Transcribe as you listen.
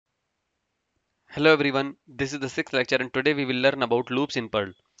Hello everyone, this is the sixth lecture and today we will learn about loops in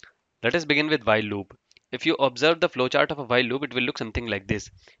Perl. Let us begin with while loop. If you observe the flowchart of a while loop, it will look something like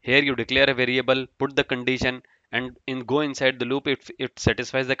this. Here you declare a variable, put the condition and go inside the loop if it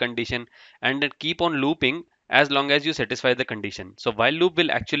satisfies the condition and then keep on looping as long as you satisfy the condition. So while loop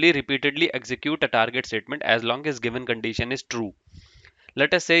will actually repeatedly execute a target statement as long as given condition is true.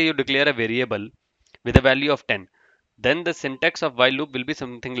 Let us say you declare a variable with a value of 10. Then the syntax of while loop will be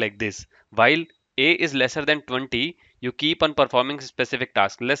something like this. While a is lesser than 20, you keep on performing a specific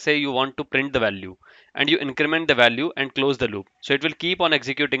task. Let's say you want to print the value and you increment the value and close the loop. So it will keep on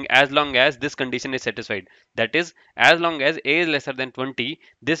executing as long as this condition is satisfied. That is, as long as a is lesser than 20,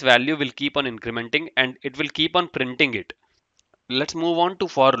 this value will keep on incrementing and it will keep on printing it. Let's move on to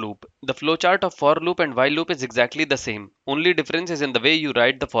for loop. The flowchart of for loop and while loop is exactly the same. Only difference is in the way you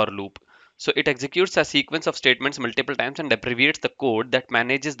write the for loop. So it executes a sequence of statements multiple times and abbreviates the code that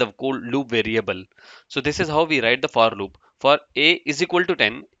manages the code loop variable. So this is how we write the for loop. For a is equal to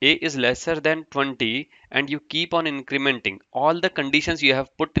 10, a is lesser than 20 and you keep on incrementing all the conditions you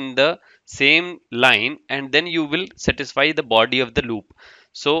have put in the same line and then you will satisfy the body of the loop.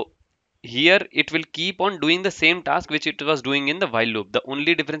 So here it will keep on doing the same task which it was doing in the while loop. The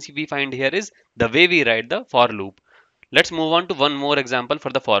only difference we find here is the way we write the for loop. Let's move on to one more example for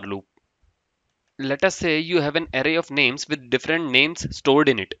the for loop. Let us say you have an array of names with different names stored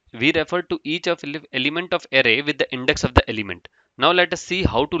in it. We refer to each of element of array with the index of the element. Now let us see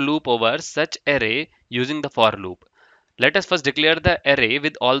how to loop over such array using the for loop. Let us first declare the array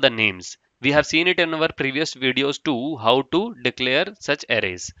with all the names. We have seen it in our previous videos too, how to declare such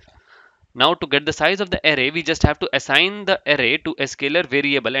arrays. Now to get the size of the array, we just have to assign the array to a scalar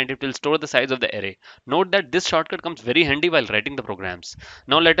variable and it will store the size of the array. Note that this shortcut comes very handy while writing the programs.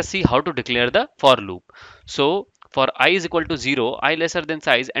 Now let us see how to declare the for loop. So for I is equal to 0, I lesser than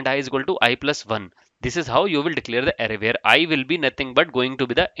size and I is equal to I plus 1. This is how you will declare the array where I will be nothing but going to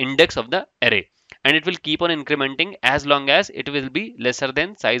be the index of the array. And it will keep on incrementing as long as it will be lesser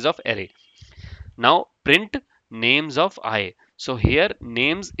than size of array. Now print names of I. So here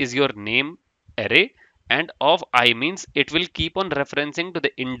names is your name array and of I means it will keep on referencing to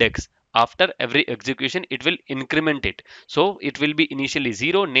the index. After every execution it will increment it. So it will be initially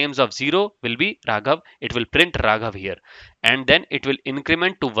 0, names of 0 will be Raghav. It will print Raghav here and then it will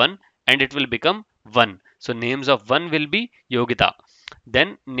increment to 1 and it will become 1. So names of 1 will be Yogita.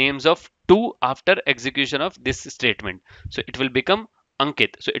 Then names of 2 after execution of this statement. So it will become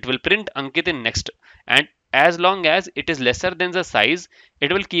Ankit. So it will print Ankit in next. And as long as it is lesser than the size, it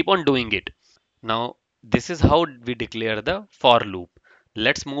will keep on doing it. Now, this is how we declare the for loop.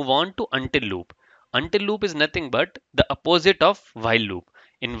 Let's move on to until loop. Until loop is nothing but the opposite of while loop.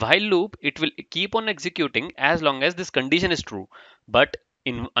 In while loop, it will keep on executing as long as this condition is true. But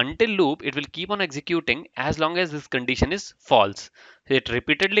in until loop, it will keep on executing as long as this condition is false. So it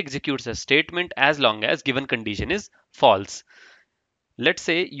repeatedly executes a statement as long as given condition is false. Let's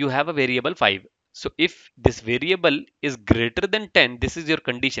say you have a variable 5. So if this variable is greater than 10, this is your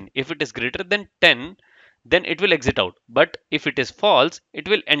condition. If it is greater than 10, then it will exit out. But if it is false, it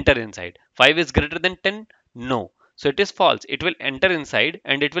will enter inside. 5 is greater than 10? No. So it is false. It will enter inside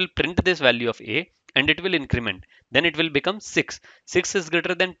and it will print this value of a and it will increment. Then it will become 6. 6 is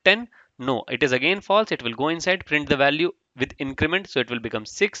greater than 10? No. It is again false. It will go inside, print the value with increment. So it will become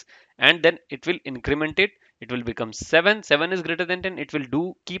 6 and then it will increment it. It will become 7. 7 is greater than 10. It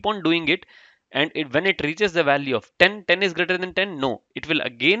will keep on doing it and when it reaches the value of 10, 10 is greater than 10. No, it will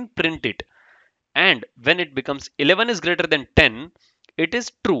again print it. And when it becomes 11 is greater than 10, it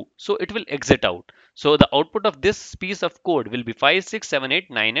is true. So it will exit out. So the output of this piece of code will be 5, 6, 7,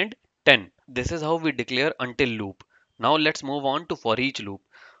 8, 9 and 10. This is how we declare until loop. Now let's move on to for each loop.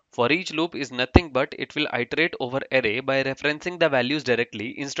 For each loop is nothing but it will iterate over array by referencing the values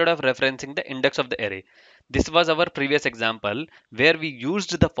directly instead of referencing the index of the array. This was our previous example where we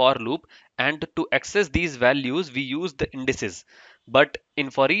used the for loop and to access these values we used the indices. But in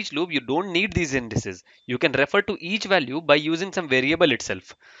for each loop you don't need these indices. You can refer to each value by using some variable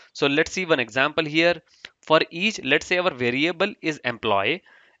itself. So let's see one example here. For each, let's say our variable is employee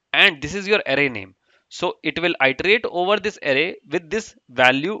and this is your array name. So it will iterate over this array with this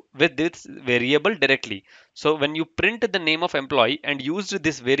value with this variable directly. So when you print the name of employee and used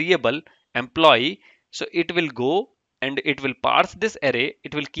this variable employee, so it will go and it will parse this array.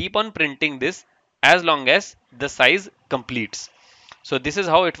 It will keep on printing this as long as the size completes. So this is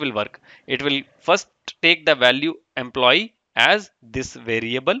how it will work. It will first take the value employee as this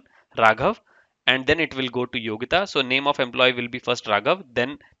variable Raghav and then it will go to Yogita. So name of employee will be first Raghav,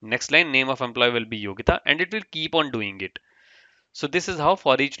 then next line name of employee will be Yogita and it will keep on doing it. So this is how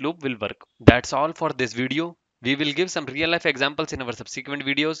for each loop will work. That's all for this video. We will give some real life examples in our subsequent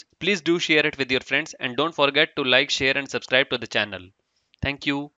videos. Please do share it with your friends and don't forget to like, share and subscribe to the channel. Thank you.